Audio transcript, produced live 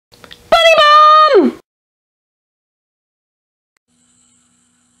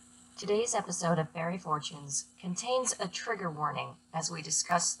Today's episode of Fairy Fortunes contains a trigger warning as we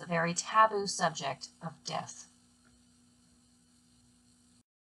discuss the very taboo subject of death.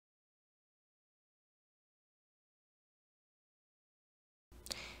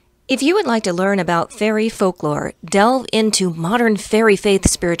 If you would like to learn about fairy folklore, delve into modern fairy faith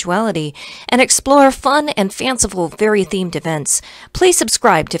spirituality, and explore fun and fanciful fairy-themed events, please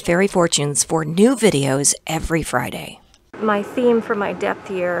subscribe to Fairy Fortunes for new videos every Friday. My theme for my depth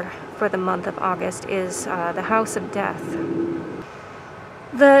year for the month of August is the House of Death.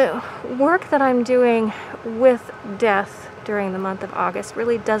 The work that I'm doing with death during the month of August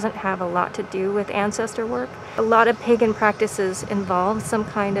really doesn't have a lot to do with ancestor work. A lot of pagan practices involve some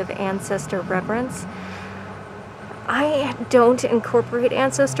kind of ancestor reverence. I don't incorporate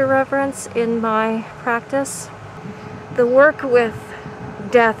ancestor reverence in my practice. The work with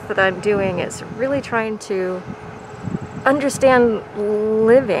death that I'm doing is really trying to understand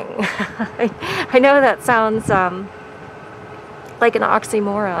living. I know that sounds like an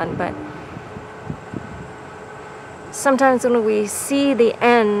oxymoron, but sometimes when we see the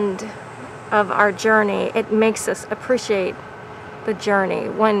end of our journey, it makes us appreciate the journey.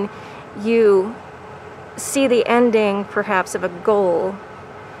 When you see the ending, perhaps, of a goal,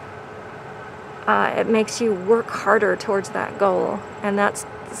 it makes you work harder towards that goal. And that's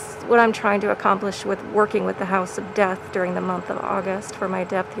what I'm trying to accomplish with working with the House of Death during the month of August for my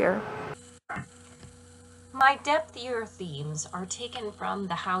depth year. My depth year themes are taken from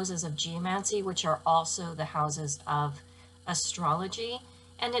the houses of Geomancy, which are also the houses of Astrology.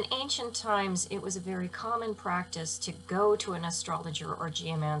 And in ancient times, it was a very common practice to go to an astrologer or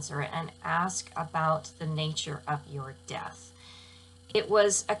geomancer and ask about the nature of your death. It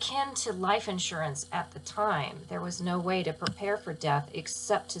was akin to life insurance at the time. There was no way to prepare for death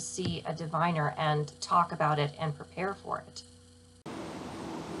except to see a diviner and talk about it and prepare for it.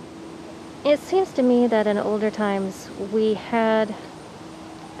 It seems to me that in older times we had,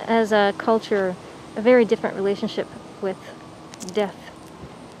 as a culture, a very different relationship with death.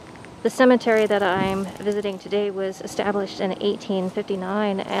 The cemetery that I'm visiting today was established in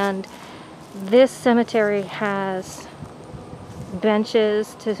 1859, and this cemetery has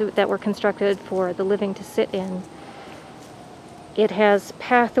benches that were constructed for the living to sit in. It has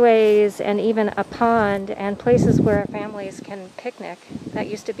pathways and even a pond and places where families can picnic. That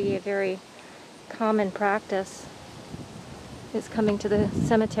used to be a very common practice, is coming to the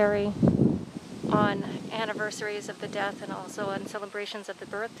cemetery on anniversaries of the death and also on celebrations of the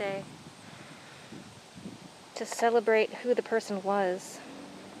birthday to celebrate who the person was.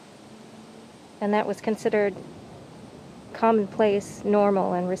 And that was considered commonplace,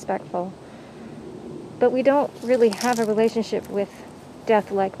 normal, and respectful. But we don't really have a relationship with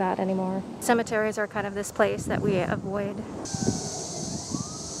death like that anymore. Cemeteries are kind of this place that we avoid.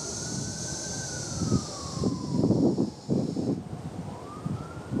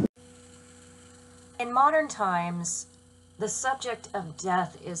 In modern times, the subject of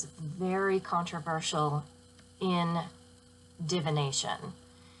death is very controversial in divination.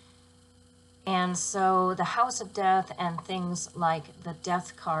 And so the House of Death and things like the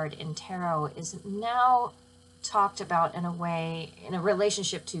Death card in tarot is now talked about in a way, in a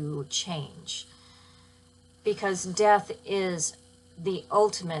relationship to change. Because death is the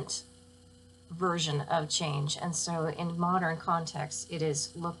ultimate version of change, and so in modern context it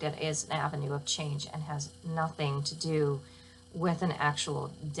is looked at as an avenue of change and has nothing to do with an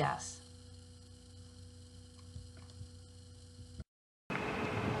actual death.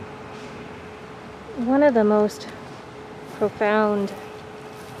 One of the most profound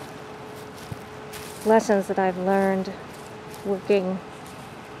lessons that I've learned working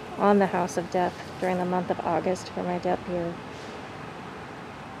on the House of Death during the month of August for my depth year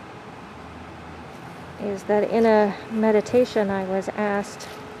is that in a meditation I was asked,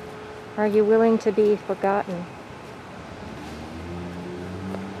 "Are you willing to be forgotten?"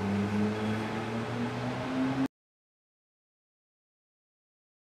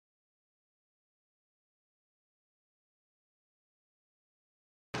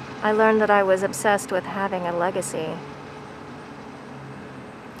 I learned that I was obsessed with having a legacy,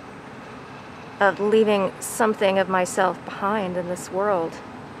 of leaving something of myself behind in this world.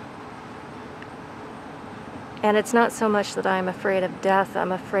 And it's not so much that I'm afraid of death,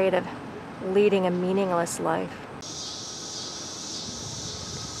 I'm afraid of leading a meaningless life.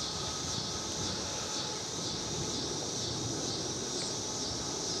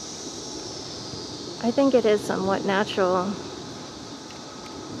 I think it is somewhat natural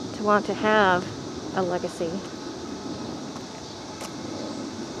to want to have a legacy,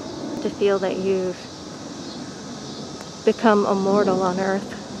 to feel that you've become immortal on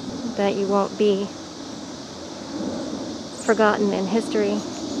earth. that you won't be forgotten in history.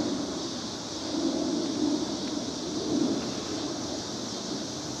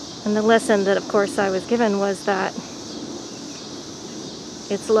 And the lesson that, of course, I was given was that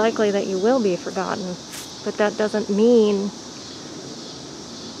it's likely that you will be forgotten, but that doesn't mean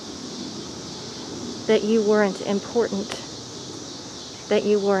that you weren't important, that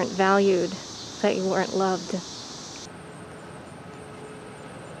you weren't valued, that you weren't loved.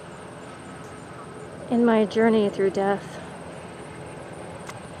 In my journey through death,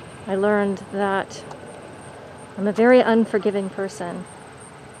 I learned that I'm a very unforgiving person.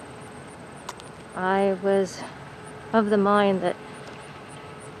 I was of the mind that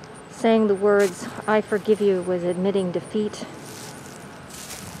saying the words, "I forgive you," was admitting defeat,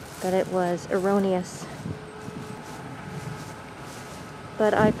 that it was erroneous.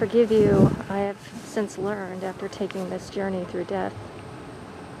 But "I forgive you," I have since learned after taking this journey through death,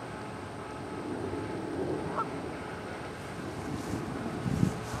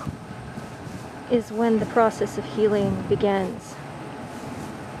 is when the process of healing begins.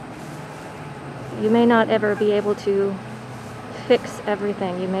 You may not ever be able to fix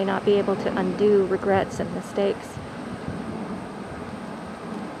everything. You may not be able to undo regrets and mistakes.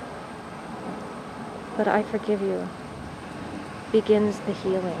 But "I forgive you" begins the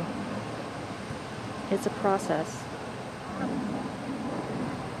healing. It's a process.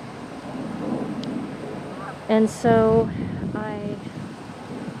 And so I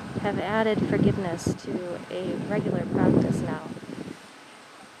have added forgiveness to a regular practice now.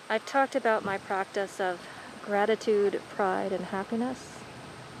 I've talked about my practice of gratitude, pride, and happiness.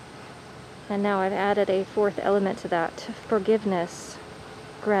 And now I've added a fourth element to that: forgiveness,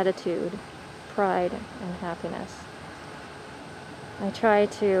 gratitude, pride, and happiness. I try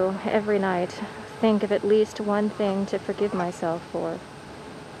to, every night, think of at least one thing to forgive myself for.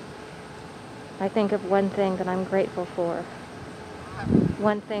 I think of one thing that I'm grateful for,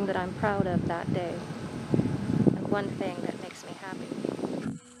 one thing that I'm proud of that day, and one thing that makes me happy.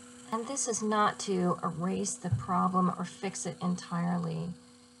 And this is not to erase the problem or fix it entirely.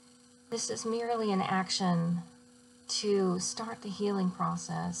 This is merely an action to start the healing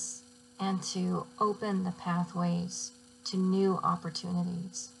process and to open the pathways to new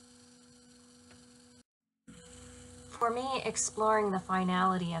opportunities. For me, exploring the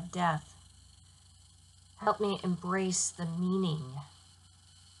finality of death helped me embrace the meaning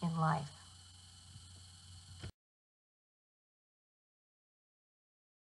in life.